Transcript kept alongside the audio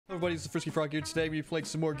Everybody, it's the Frizky Frog here. Today we played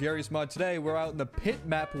some more Garry's mod. Today we're out in the pit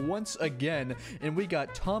map once again, and we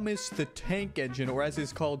got Thomas the Tank Engine, or as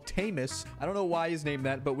he's called, Tamus. I don't know why he's named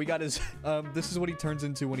that, but we got his this is what he turns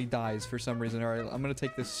into when he dies for some reason. All right, I'm gonna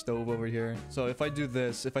take this stove over here. So if I do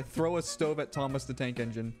this, if I throw a stove at Thomas the Tank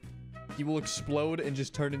Engine, he will explode and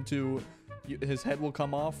just turn into, his head will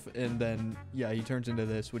come off, and then yeah, he turns into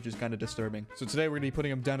this, which is kind of disturbing. So today we're gonna be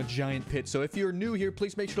putting him down a giant pit. So if you're new here,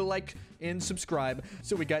 please make sure to like and subscribe.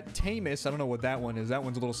 So we got Tamus. I don't know what that one is. That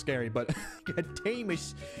one's a little scary, but we got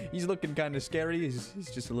Tamus. He's looking kind of scary.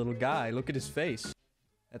 He's just a little guy. Look at his face.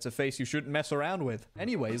 That's a face you shouldn't mess around with.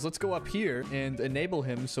 Anyways, let's go up here and enable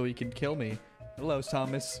him so he can kill me. Hello,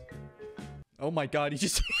 Thomas. Oh my god, he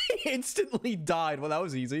just instantly died. Well, that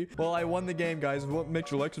was easy. Well, I won the game, guys. Make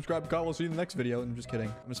sure to like, subscribe, comment. We'll see you in the next video. I'm just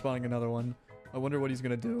kidding. I'm spawning another one. I wonder what he's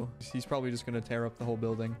gonna do. He's probably just gonna tear up the whole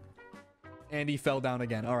building. And he fell down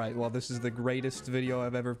again. All right, well, this is the greatest video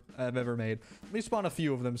I've ever made. Let me spawn a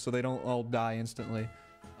few of them so they don't all die instantly.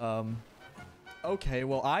 Okay,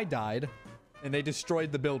 well, I died, and they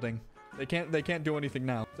destroyed the building. They can't do anything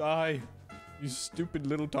now. Die, you stupid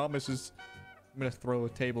little Thomases. I'm gonna throw a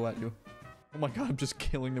table at you. Oh my god, I'm just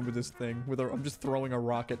killing them with this thing. I'm just throwing a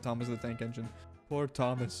rock at Thomas the Tank Engine. Poor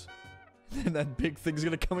Thomas. And that big thing's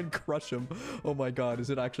gonna come and crush him. Oh my god, is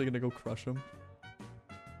it actually gonna go crush him?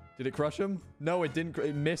 Did it crush him? No, it didn't.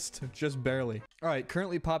 It missed just barely. All right,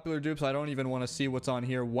 currently popular dupes. I don't even want to see what's on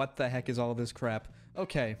here. What the heck is all this crap?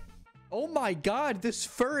 Okay. Oh my god, this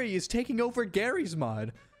furry is taking over Garry's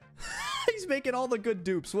mod. He's making all the good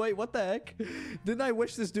dupes. Wait, what the heck? Didn't I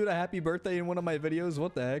wish this dude a happy birthday in one of my videos?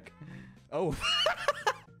 What the heck? Oh.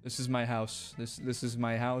 This is my house. This is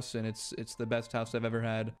my house, and it's the best house I've ever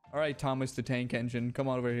had. All right, Thomas the Tank Engine, come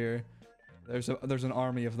on over here. There's an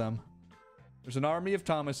army of them. There's an army of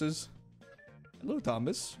Thomases. Hello,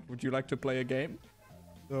 Thomas. Would you like to play a game?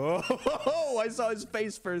 Oh, I saw his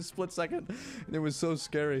face for a split second. It was so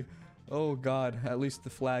scary. Oh god, at least the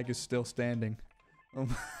flag is still standing.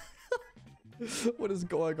 What is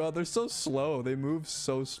going on? They're so slow. They move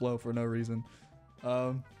so slow for no reason.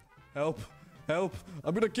 Help. Help.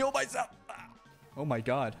 I'm gonna kill myself. Oh my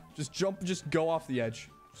god. Just jump. Just go off the edge.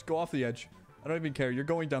 Just go off the edge. I don't even care. You're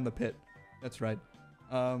going down the pit. That's right.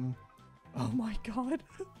 Oh my god.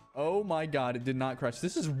 Oh my god. It did not crash.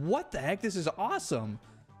 This is... What the heck? This is awesome.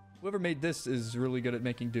 Whoever made this is really good at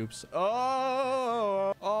making dupes.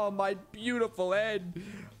 Oh! Oh, my beautiful head.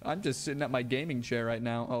 I'm just sitting at my gaming chair right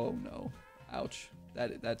now. Oh no. Ouch.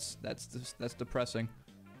 That's depressing.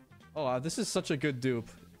 Oh, this is such a good dupe.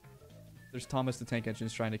 There's Thomas the Tank Engine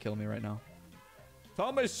trying to kill me right now.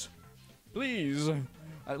 Thomas! Please!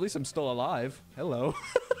 At least I'm still alive. Hello.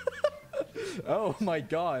 Oh my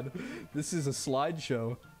god. This is a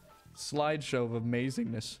slideshow. Slideshow of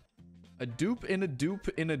amazingness. A dupe in a dupe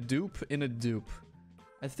in a dupe in a dupe.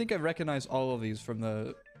 I think I recognize all of these from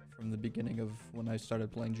the beginning of when I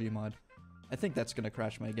started playing Gmod. I think that's gonna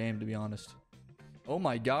crash my game, to be honest. Oh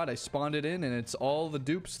my god, I spawned it in, and it's all the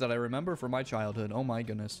dupes that I remember from my childhood. Oh my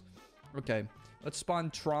goodness. Okay, let's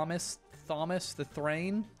spawn Thomas the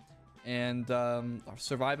Thrain, and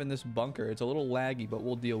survive in this bunker. It's a little laggy, but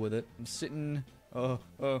we'll deal with it. I'm sitting...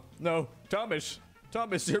 no. Thomas,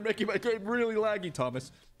 you're making my game really laggy,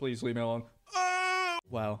 Thomas. Please leave me alone. Oh!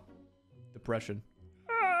 Wow. Depression.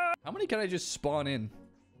 How many can I just spawn in?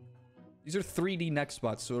 These are 3D next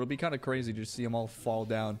spots, so it'll be kind of crazy to see them all fall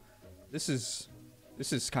down. This is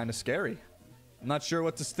kind of scary. I'm not sure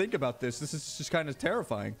what to think about this. This is just kind of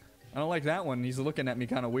terrifying. I don't like that one. He's looking at me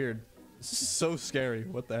kind of weird. This is so scary.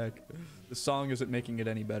 What the heck? The song isn't making it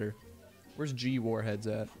any better. Where's G Warheads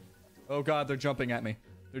at? Oh god, they're jumping at me.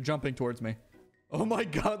 They're jumping towards me. Oh my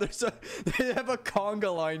god, they have a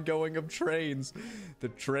conga line going of trains. The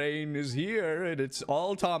train is here, and it's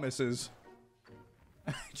all Thomases.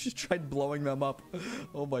 I just tried blowing them up.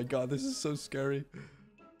 Oh my god, this is so scary.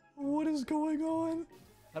 What is going on?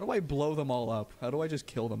 How do I blow them all up? How do I just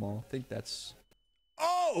kill them all? I think that's...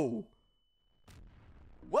 Oh!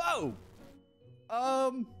 Whoa!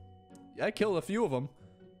 Yeah, I killed a few of them.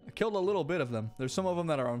 I killed a little bit of them. There's some of them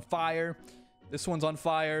that are on fire. This one's on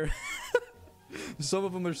fire. Some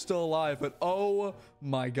of them are still alive, but oh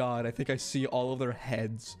my god, I think I see all of their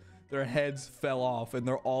heads. Their heads fell off, and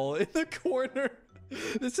they're all in the corner.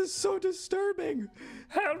 This is so disturbing.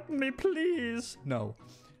 Help me, please. No.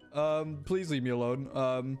 Please leave me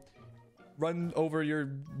alone. Run over your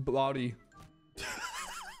body.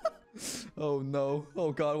 Oh no.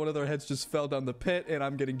 Oh god, one of their heads just fell down the pit, and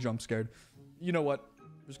I'm getting jump scared. You know what?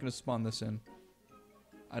 I'm just gonna spawn this in.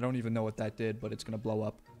 I don't even know what that did, but it's gonna blow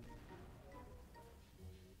up.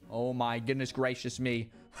 Oh my goodness gracious me.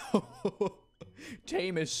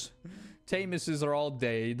 Tamuses are all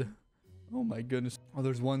dead. Oh my goodness. Oh,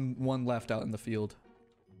 there's one left out in the field.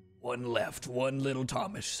 One left. One little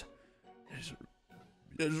Thomas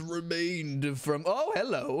has remained from... Oh,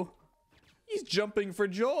 hello. He's jumping for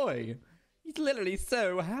joy. He's literally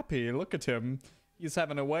so happy. Look at him. He's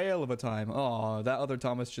having a whale of a time. Oh, that other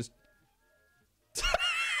Thomas just...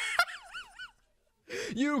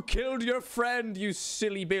 You killed your friend, you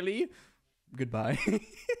silly Billy. Goodbye.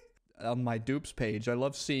 On my dupes page, I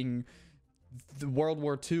love seeing the World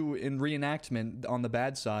War II in reenactment on the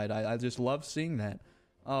bad side. I just love seeing that.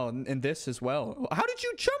 Oh, and this as well. How did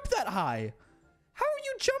you jump that high? How are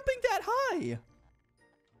you jumping that high?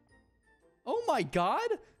 Oh my god.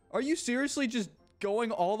 Are you seriously just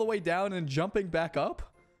going all the way down and jumping back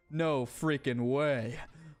up? No freaking way.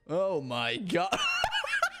 Oh my god.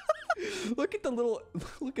 Look at the little...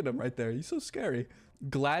 Look at him right there. He's so scary.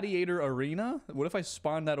 Gladiator Arena? What if I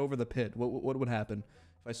spawned that over the pit? What would happen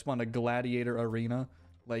if I spawned a Gladiator Arena?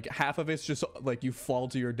 Like, half of it's just, like, you fall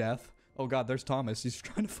to your death. Oh god, there's Thomas. He's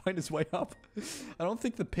trying to find his way up. I don't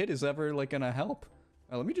think the pit is ever, like, gonna help.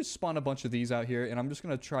 Let me just spawn a bunch of these out here, and I'm just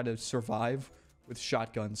gonna try to survive with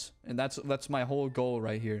shotguns. And that's my whole goal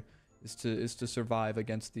right here, is to survive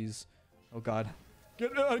against these... Oh god.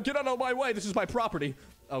 Get out of my way! This is my property!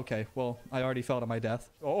 Okay, well, I already fell to my death.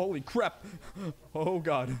 Oh, holy crap! Oh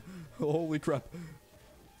god. Holy crap.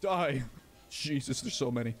 Die! Jesus, there's so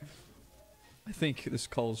many. I think this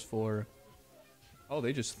calls for... Oh,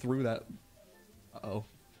 they just threw that... Uh-oh.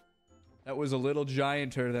 That was a little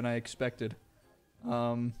gianter than I expected.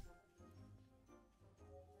 That's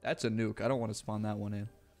a nuke. I don't want to spawn that one in.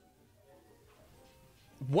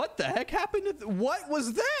 What the heck happened to... What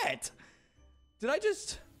was that? Did I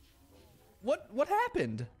just... What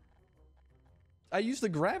happened? I used the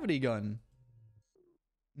gravity gun.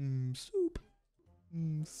 Soup.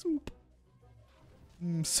 Soup.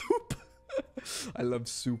 Soup. I love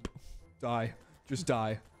soup. Die. Just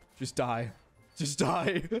die. Just die. Just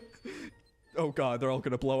die. Oh god, they're all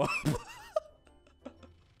gonna blow up.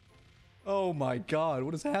 Oh my god,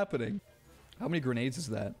 what is happening? How many grenades is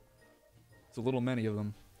that? It's a little many of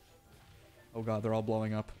them. Oh god, they're all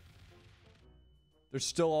blowing up. They're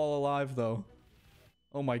still all alive, though.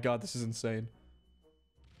 Oh my god, this is insane.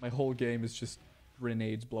 My whole game is just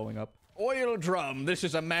grenades blowing up. Oil drum, this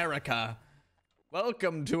is America.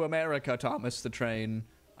 Welcome to America, Thomas the Train.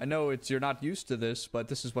 I know you're not used to this, but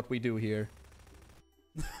this is what we do here.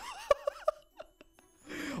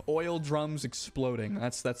 Oil drums exploding.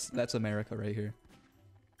 That's America right here.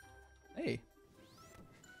 Hey.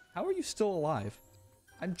 How are you still alive?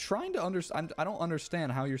 I'm trying to understand. I don't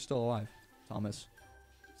understand how you're still alive, Thomas.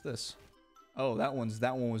 What's this? Oh, that one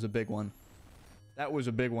was a big one. That was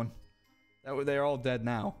a big one. They're all dead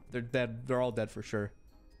now. They're dead. They're all dead for sure.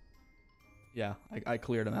 Yeah, I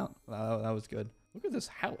cleared them out. That was good. Look at this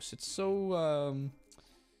house. It's so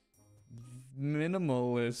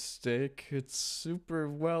minimalistic. It's super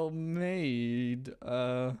well made.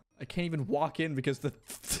 I can't even walk in because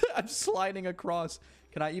I'm sliding across.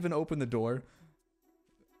 Can I even open the door?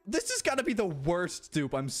 This has got to be the worst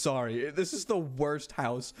dupe. I'm sorry. This is the worst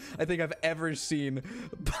house I think I've ever seen.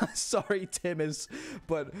 Sorry, Timus.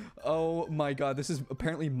 But, oh my god. This is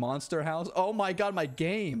apparently Monster House. Oh my god, my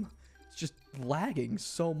game. It's just lagging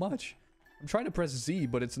so much. I'm trying to press Z,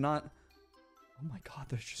 but it's not... Oh my god,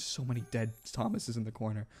 there's just so many dead Thomases in the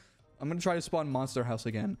corner. I'm gonna try to spawn Monster House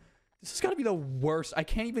again. This has got to be the worst. I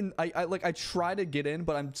can't even... I try to get in,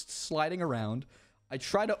 but I'm sliding around. I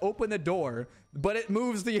try to open the door, but it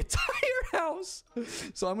moves the entire house.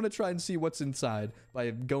 So I'm going to try and see what's inside by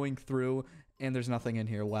going through, and there's nothing in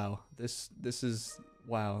here. Wow. This is...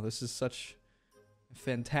 Wow. This is such a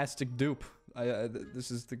fantastic dupe. This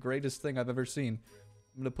is the greatest thing I've ever seen.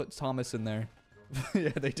 I'm going to put Thomas in there.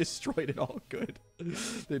 Yeah, they destroyed it all good.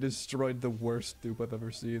 They destroyed the worst dupe I've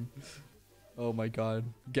ever seen. Oh my god.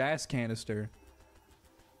 Gas canister.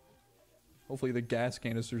 Hopefully the gas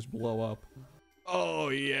canisters blow up. Oh,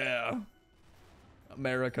 yeah.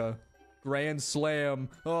 America. Grand Slam.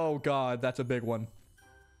 Oh, God. That's a big one.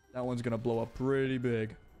 That one's gonna blow up pretty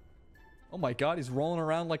big. Oh, my God. He's rolling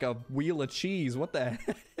around like a wheel of cheese. What the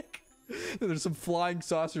heck? There's some flying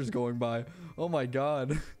saucers going by. Oh, my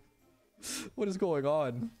God. What is going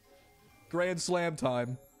on? Grand Slam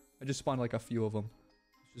time. I just spawned like a few of them.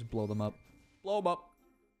 Let's just blow them up. Blow them up.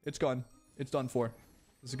 It's gone. It's done for.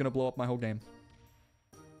 This is gonna blow up my whole game.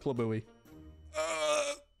 Klabooey.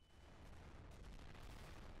 I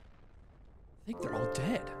think they're all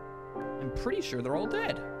dead. I'm pretty sure they're all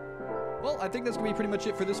dead. Well, I think that's gonna be pretty much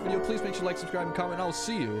it for this video. Please make sure to like, subscribe, and comment. I'll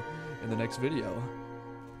see you in the next video.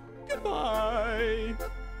 Goodbye.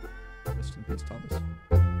 Rest in in peace,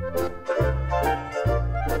 Thomas.